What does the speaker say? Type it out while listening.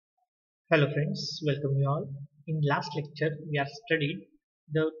Hello friends, welcome you all. In last lecture, we have studied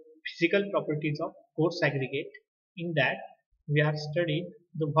the physical properties of coarse aggregate. In that, we have studied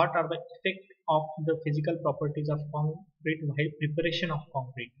what are the effect of the physical properties of concrete while preparation of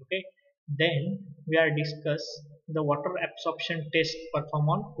concrete. Okay. Then we are discuss the water absorption test performed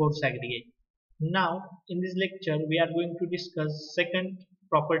on coarse aggregate. Now, in this lecture, we are going to discuss second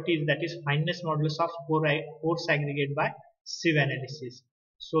properties, that is fineness modulus of coarse aggregate by sieve analysis.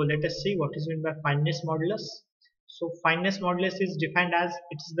 So let us see what is meant by fineness modulus. So fineness modulus is defined as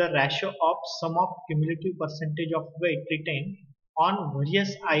it's the ratio of sum of cumulative percentage of weight retained on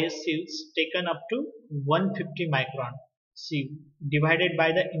various IS sieves taken up to 150 micron sieve divided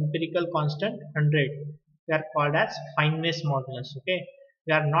by the empirical constant 100. They are called as fineness modulus. Okay,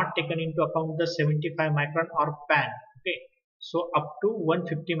 they are not taken into account the 75 micron or pan. Okay, so up to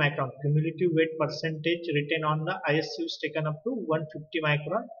 150 micron cumulative weight percentage written on the ISUs taken up to 150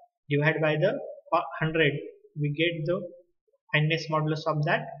 micron divided by the 100, we get the fineness modulus of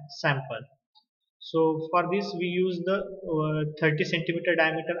that sample. So for this we use the 30 centimeter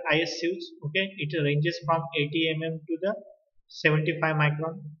diameter ISUs. Okay, it ranges from 80 mm to the 75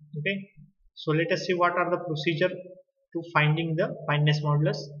 micron. Okay, so let us see what are the procedure to finding the fineness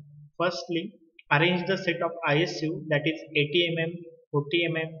modulus. Firstly, arrange the set of ISU, that is 80 mm, 40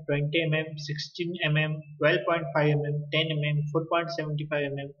 mm, 20 mm, 16 mm, 12.5 mm, 10 mm, 4.75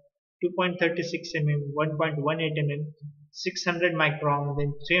 mm, 2.36 mm, 1.18 mm, 600 micron,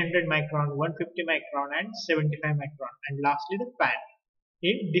 then 300 micron, 150 micron, and 75 micron, and lastly the pan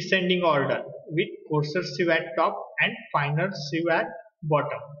in descending order with coarser sieve at top and finer sieve at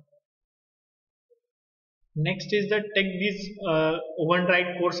bottom. Next is the take this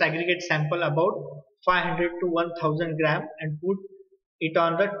overnight coarse aggregate sample about 500 to 1000 gram and put it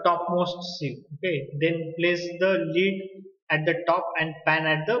on the topmost sieve. Okay, then place the lid at the top and pan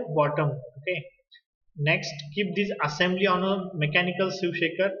at the bottom. Okay, next keep this assembly on a mechanical sieve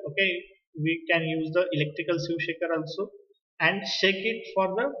shaker. Okay, we can use the electrical sieve shaker also, and shake it for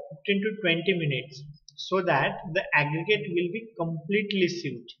the 15 to 20 minutes so that the aggregate will be completely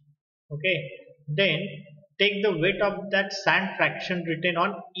sieved. Okay, then take the weight of that sand fraction written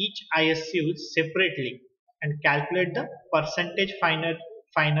on each ISU separately and calculate the percentage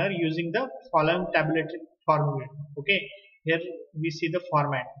finer using the following tabulated formula. Okay, here we see the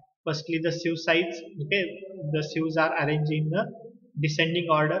format. Firstly, the sieve size. Okay, the sieves are arranged in the descending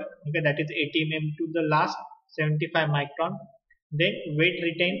order. Okay, that is 80 mm to the last 75 micron. Then weight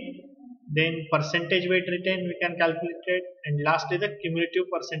retained, then percentage weight retained we can calculate it, and lastly the cumulative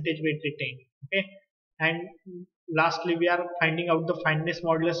percentage weight retained. Okay, and lastly we are finding out the fineness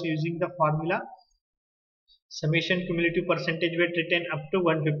modulus using the formula summation cumulative percentage weight retained up to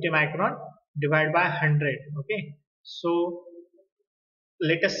 150 micron divided by 100. Okay, so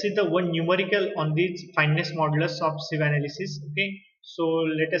let us see the one numerical on this fineness modulus of sieve analysis. Okay, so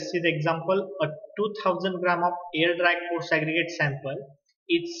let us see the example. A 2000 gram of air dry coarse aggregate sample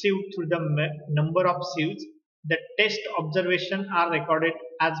is sieved through the number of sieves. The test observation are recorded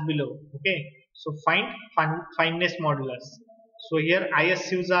as below. Okay, so find fineness modulus. So here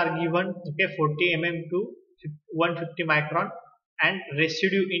ISUs are given. Okay, 40 mm to 150 micron, and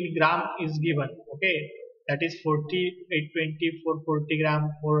residue in gram is given. Okay, that is 40, 820 for 40 gram,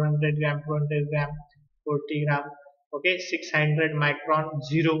 400 gram, 400 gram, 40 gram. Okay, 600 micron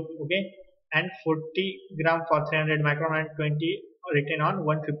 0. Okay, and 40 gram for 300 micron, and 20 written on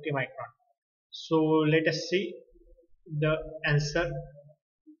 150 micron. So let us see the answer.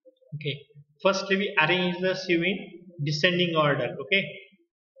 Okay, firstly we arrange the sieve in descending order. Okay,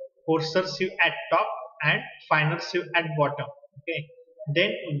 coarser sieve at top and finer sieve at bottom. Okay,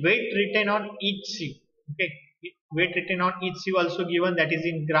 then weight written on each sieve. Okay, weight written on each sieve also given, that is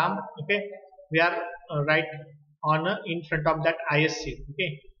in gram. Okay, we are right on in front of that IS sieve.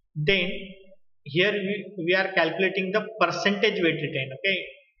 Okay, then here we are calculating the percentage weight retained. Okay,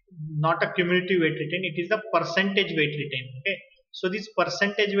 not a cumulative weight retained, it is the percentage weight retained. Okay, so this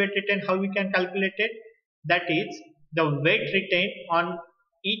percentage weight retained, how we can calculate it? That is the weight retained on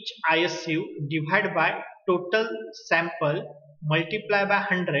each ISU divided by total sample multiply by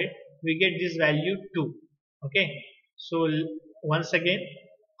 100, we get this value 2. Okay, so once again,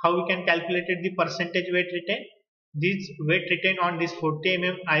 how we can calculate it, the percentage weight retained? This weight retained on this 40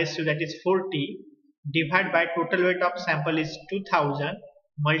 mm ISU, that is 40, divided by total weight of sample is 2000,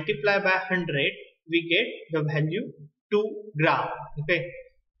 multiply by 100, we get the value 2 gram. Okay,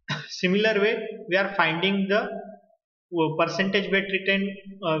 similar way we are finding the percentage weight retained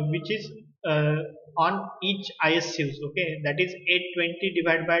which is on each ISUs. Okay, that is 820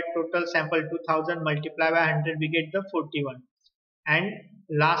 divided by total sample 2000 multiply by 100, we get the 41, and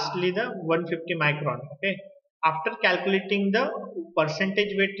lastly the 150 micron. Okay, after calculating the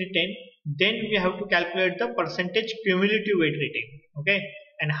percentage weight retained, then we have to calculate the percentage cumulative weight retained. Okay,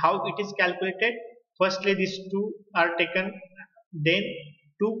 and how it is calculated? Firstly, these two are taken, then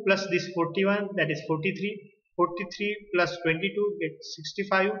 2 plus this 41, that is 43. 43 plus 22 gets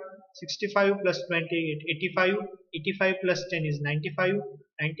 65. 65 plus 20 get 85. 85 plus 10 is 95.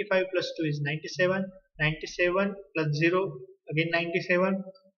 95 plus 2 is 97. 97 plus 0 again 97.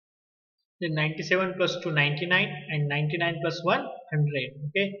 Then 97 plus 2 99, and 99 plus 1 100.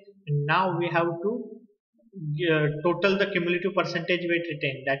 Okay, and now we have to total the cumulative percentage weight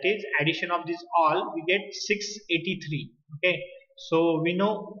retained, that is addition of this all, we get 683. Okay, so we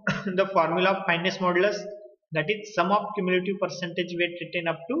know the formula of fineness modulus, that is sum of cumulative percentage weight retained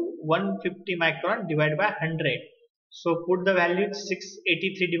up to 150 micron divided by 100. So put the value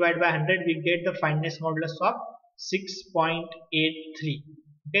 683 divided by 100, we get the fineness modulus of 6.83.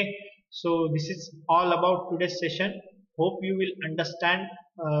 Okay, so this is all about today's session. Hope you will understand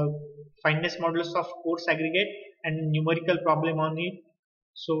fineness modulus of coarse aggregate and numerical problem on it.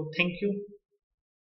 So thank you.